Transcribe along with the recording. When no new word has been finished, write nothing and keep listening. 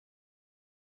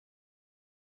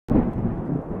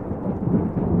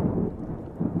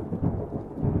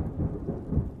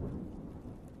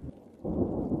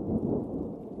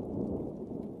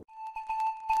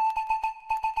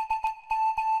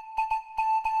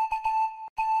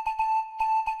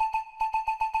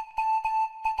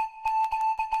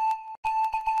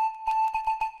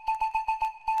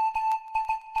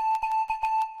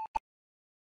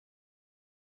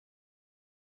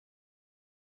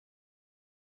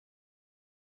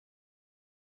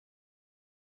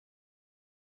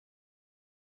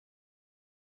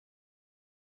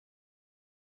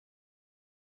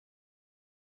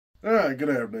Alright, good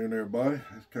afternoon everybody.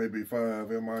 It's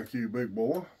KB5MIQ Big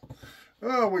Boy.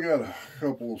 We got a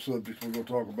couple of subjects we're going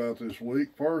to talk about this week.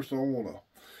 First, I want to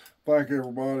thank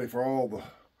everybody for all the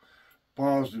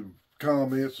positive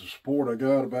comments and support I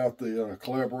got about the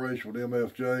collaboration with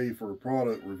MFJ for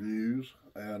product reviews,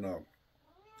 and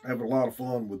having a lot of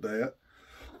fun with that.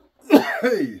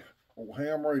 Hey, old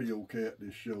ham radio cat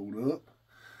just showed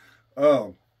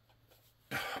up.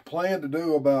 Plan to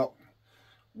do about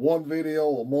one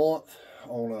video a month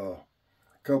on a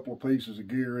couple of pieces of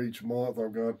gear each month.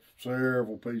 I've got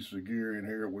several pieces of gear in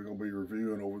here we're going to be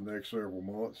reviewing over the next several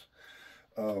months.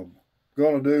 Going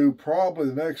to do probably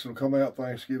the next one come out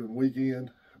Thanksgiving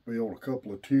weekend. Be on a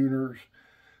couple of tuners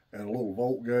and a little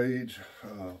volt gauge.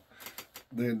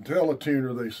 The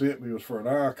IntelliTuner they sent me was for an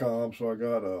ICOM, so I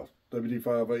got a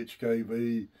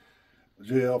WD5HKV,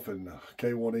 Jeff, and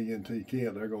K1ENT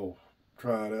Kent. They're going to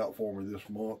try it out for me this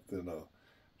month and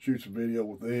shoot some video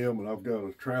with them, and I've got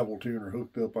a travel tuner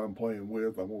hooked up I'm playing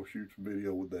with. I'm going to shoot some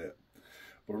video with that.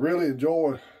 But really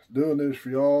enjoy doing this for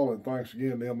y'all, and thanks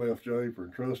again to MFJ for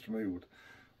entrusting me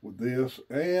with this.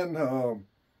 And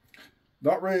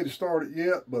not ready to start it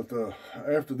yet, but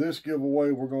after this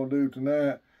giveaway we're going to do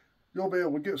tonight, you'll be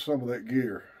able to get some of that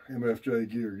gear,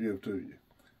 MFJ gear, give to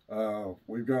you.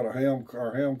 We've got our ham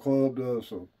club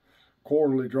does a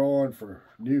quarterly drawing for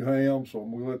new hams, so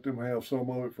I'm going to let them have some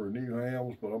of it for new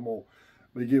hams, but I'm going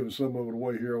to be giving some of it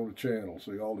away here on the channel,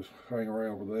 so y'all just hang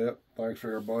around for that. Thanks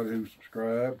for everybody who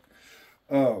subscribed.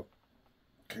 I'm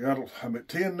at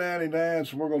 $10.99,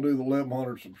 so we're going to do the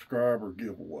 1,100 subscriber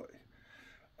giveaway.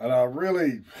 And I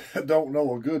really don't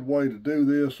know a good way to do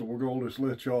this, so we're going to just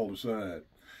let y'all decide.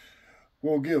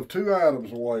 We'll give two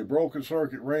items away. Broken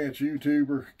Circuit Ranch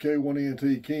YouTuber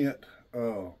K1ENT Kent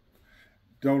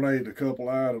donated a couple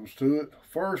items to it.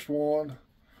 First one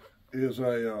is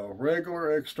a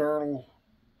regular external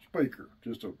speaker,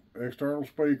 just an external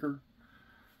speaker,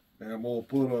 and I'm going to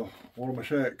put one of my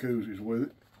shack koozies with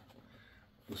it.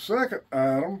 The second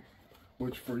item,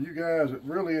 which for you guys that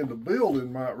really in the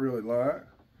building might really like,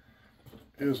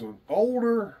 is an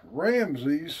older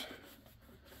Ramsey's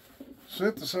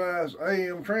synthesized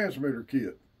AM transmitter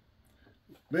kit.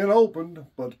 Been opened,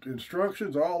 but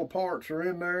instructions, all the parts are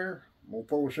in there. I'm going to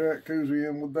throw a shack koozie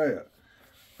in with that.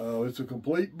 It's a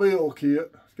complete build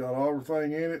kit. It's got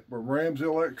everything in it from Ramsey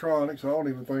Electronics. I don't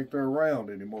even think they're around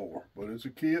anymore, but it's a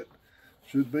kit.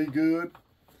 Should be good.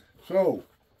 So,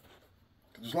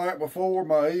 just like before,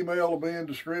 my email will be in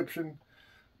the description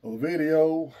of the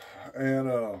video, and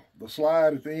the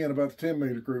slide at the end about the 10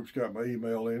 meter group's got my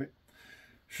email in it.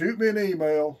 Shoot me an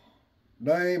email,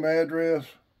 name, address,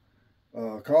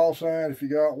 call sign if you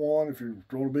got one. If you're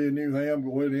going to be a new ham,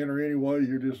 go ahead and enter anyway.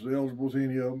 You're just as eligible as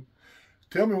any of them.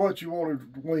 Tell me what you want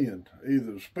to win,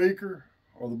 either the speaker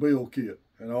or the build kit,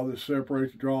 and I'll just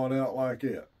separate the drawing out like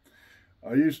that.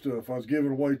 I used to, if I was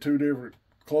giving away two different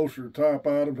closer type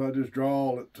items, I just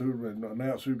draw it to them and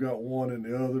announce who got one and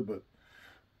the other. But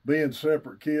being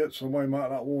separate kits, somebody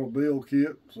might not want a build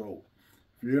kit. So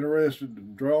if you're interested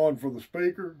in drawing for the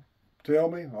speaker, tell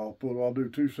me. I'll do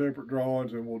two separate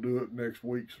drawings, and we'll do it next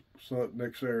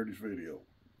Saturday's video.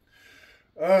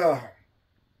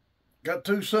 Got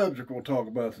two subjects we'll talk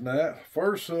about tonight.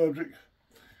 First subject,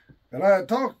 and I had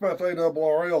talked about the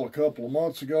ARRL a couple of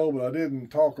months ago, but I didn't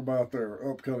talk about their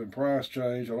upcoming price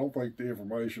change. I don't think the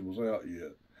information was out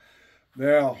yet.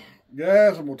 Now,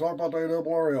 guys, I'm going to talk about the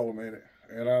ARRL in a minute,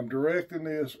 and I'm directing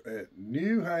this at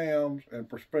new hams and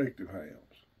prospective hams.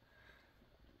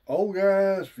 Old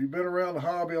guys, if you've been around the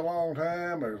hobby a long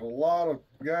time, there's a lot of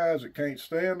guys that can't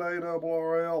stand the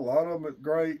ARRL. A lot of them are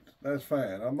great. That's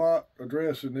fine. I'm not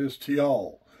addressing this to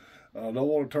y'all. I don't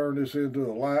want to turn this into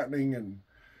a lightning and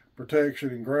protection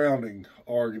and grounding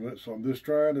argument, so I'm just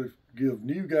trying to give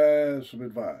new guys some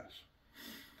advice.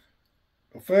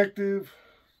 Effective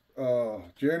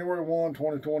January 1,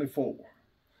 2024.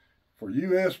 For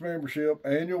U.S. membership,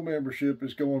 annual membership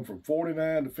is going from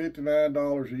 $49 to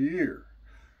 $59 a year.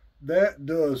 That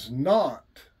does not,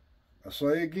 I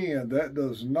say again, that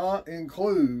does not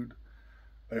include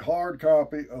a hard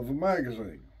copy of a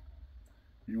magazine.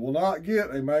 You will not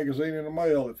get a magazine in the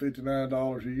mail at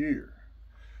 $59 a year.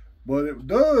 But it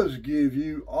does give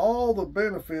you all the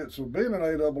benefits of being an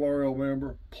ARRL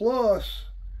member, plus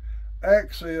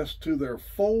access to their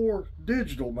 4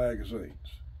 digital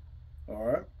magazines. All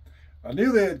right. I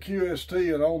knew they had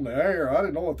QST and On the Air. I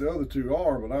didn't know what the other 2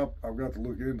 are, but I've got to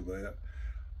look into that.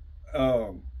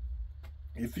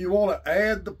 If you want to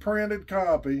add the printed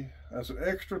copy, that's an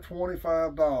extra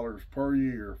 $25 per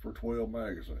year for 12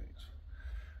 magazines.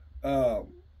 You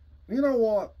know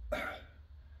what?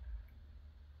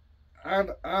 I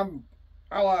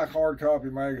like hard copy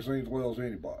magazines as well as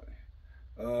anybody.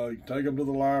 You can take them to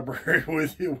the library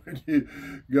with you when you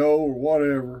go or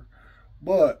whatever,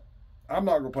 but I'm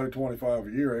not going to pay $25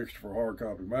 a year extra for a hard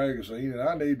copy magazine, and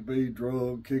I need to be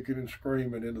drugged, kicking and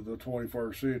screaming into the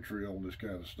 21st century on this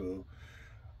kind of stuff.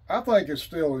 I think it's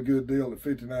still a good deal at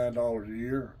 $59 a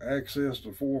year. Access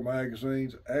to 4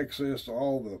 magazines, access to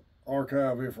all the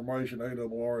archive information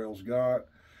ARRL's got.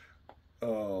 The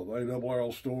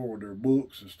ARRL store with their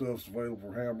books and stuff's available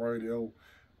for ham radio.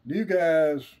 You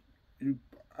guys,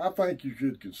 I think you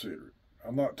should consider it.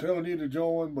 I'm not telling you to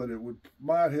join, but it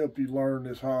might help you learn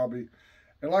this hobby.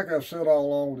 And like I've said all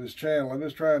along with this channel, I'm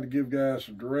just trying to give guys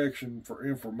some direction for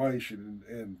information,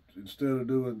 and instead of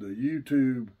doing the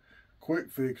YouTube quick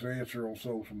fix answer on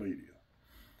social media.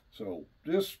 So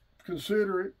just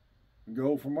consider it and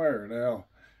go from there. Now,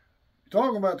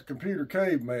 talking about the computer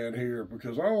caveman here,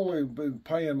 because I only been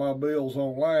paying my bills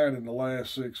online in the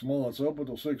last 6 months. Up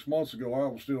until 6 months ago, I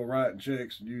was still writing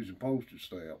checks and using postage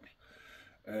stamps.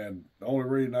 And the only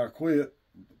reason I quit,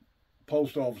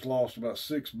 post office lost about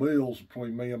 6 bills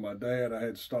between me and my dad. I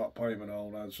had to stop payment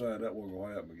on. I decided that wasn't going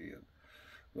to happen again.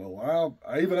 So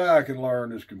even I can learn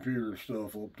this computer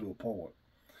stuff up to a point.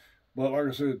 But like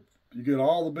I said, you get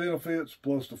all the benefits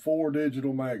plus the 4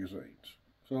 digital magazines.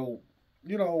 So,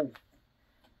 you know,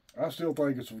 I still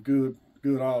think it's a good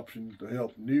option to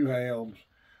help new hams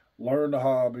learn the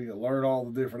hobby and learn all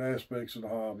the different aspects of the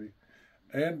hobby,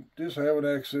 and just having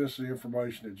access to the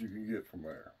information that you can get from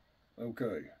there.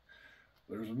 Okay,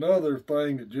 there's another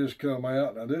thing that just come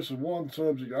out. Now, this is one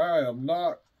subject I am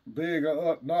not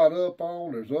up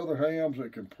on. There's other hams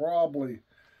that can probably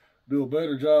do a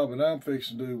better job than I'm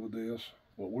fixing to do with this,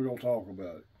 but we're going to talk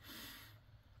about it.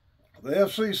 The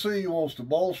FCC wants to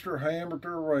bolster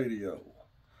amateur radio.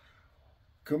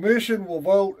 Commission will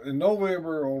vote in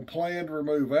November on plan to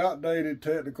remove outdated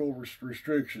technical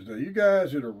restrictions. Now, you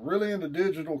guys that are really into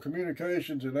digital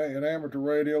communications and amateur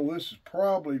radio, this is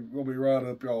probably going to be right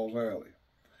up y'all's alley.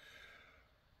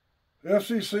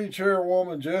 FCC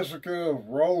Chairwoman Jessica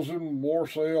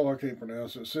Rosen-Morsell, I can't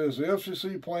pronounce it, says the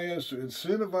FCC plans to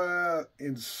incentivize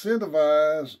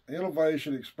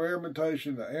innovation,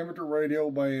 experimentation in the amateur radio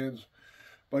bands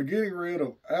by getting rid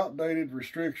of outdated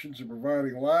restrictions and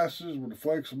providing licenses with the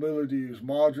flexibility to use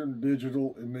modern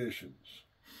digital emissions.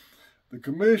 The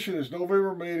Commission's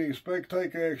November meeting expects to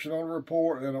take action on a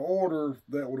report and an order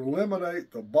that would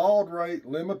eliminate the baud rate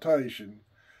limitation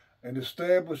and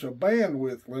establish a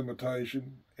bandwidth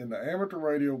limitation in the amateur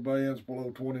radio bands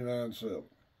below 29.7.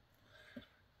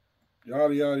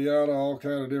 Yada, yada, yada, all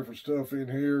kind of different stuff in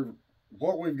here.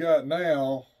 What we've got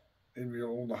now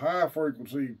on the high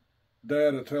frequency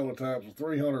data teletypes, a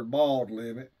 300 baud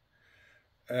limit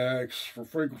for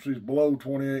frequencies below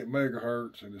 28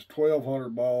 megahertz, and it's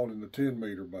 1200 baud in the 10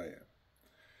 meter band.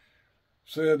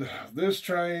 Said this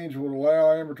change would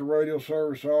allow amateur radio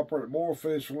service to operate more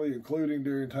efficiently, including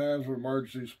during times of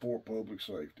emergency, support public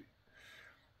safety.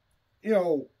 You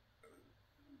know,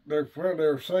 they're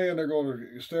saying they're going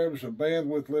to establish a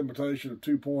bandwidth limitation of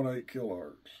 2.8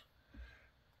 kilohertz.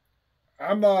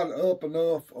 I'm not up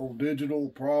enough on digital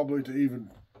probably to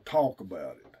even talk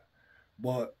about it.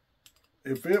 But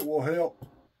if it will help,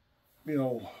 you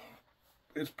know,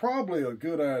 it's probably a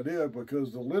good idea,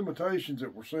 because the limitations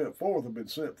that were set forth have been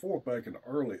set forth back in the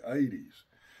early 80s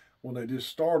when they just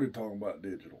started talking about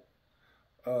digital.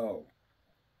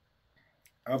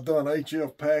 I've done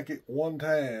HF packet one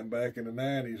time back in the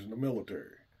 90s in the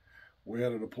military. We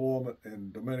had a deployment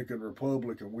in Dominican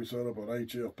Republic, and we set up an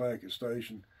HF packet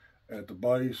station at the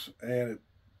base and at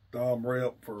Dom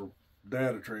Rep for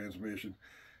data transmission.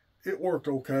 It worked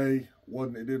okay.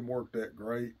 It didn't work that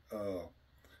great.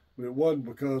 But it wasn't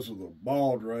because of the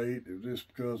baud rate. It was just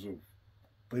because of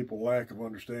people's lack of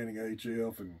understanding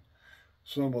HF and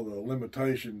some of the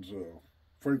limitations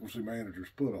frequency managers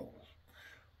put on us.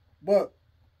 But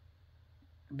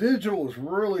digital is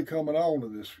really coming on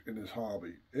in this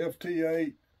hobby.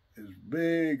 FT8 is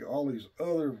big. All these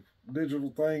other digital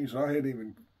things I hadn't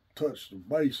even touched the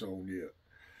base on yet.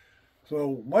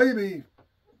 So maybe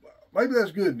maybe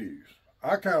that's good news.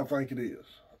 I kind of think it is.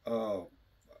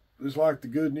 It's like the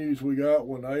good news we got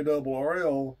when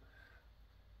ARRL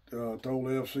told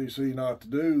the FCC not to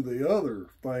do the other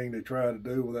thing they tried to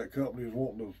do with that company was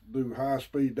wanting to do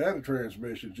high-speed data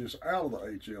transmission just out of the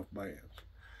HF bands.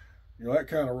 You know, that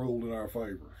kind of ruled in our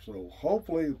favor. So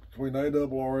hopefully between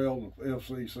ARRL and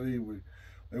FCC,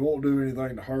 they won't do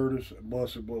anything to hurt us.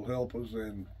 It will help us.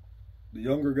 And the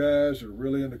younger guys that are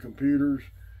really into computers,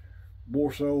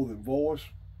 more so than voice,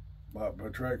 might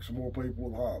attract some more people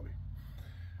with the hobby.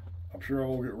 I'm sure I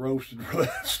won't get roasted for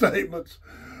that statements,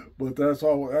 but that's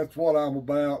what I'm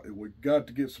about. And we've got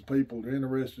to get some people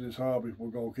interested in this hobby. We're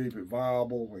going to keep it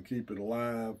viable and keep it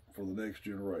alive for the next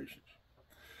generations.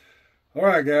 All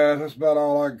right, guys, that's about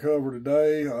all I can cover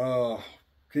today.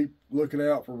 Keep looking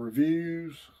out for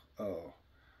reviews.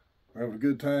 Having a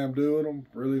good time doing them.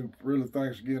 Really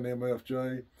thanks again to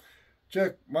MFJ.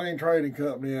 Check Main Trading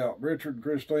Company out. Richard and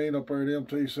Christine up there at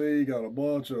MTC got a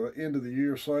bunch of end of the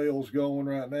year sales going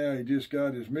right now. He just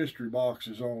got his mystery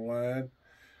boxes online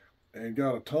and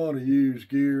got a ton of used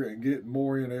gear and getting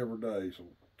more in every day. So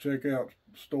check out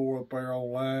the store up there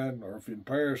online, or if you're in the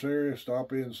Paris area,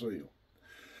 stop in and see them.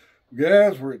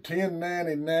 Guys, we're at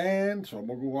 $10.99, so I'm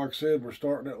gonna go, like I said, we're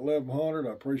starting at $1,100.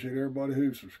 I appreciate everybody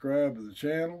who subscribed to the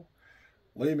channel.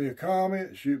 Leave me a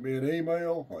comment, shoot me an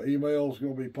email. My email is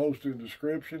going to be posted in the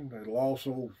description. It'll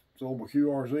also, it's on my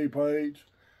QRZ page.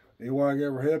 Any way I can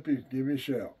ever help you, give me a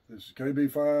shout. This is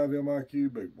KB5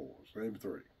 MIQ Big Boys, Game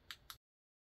 3.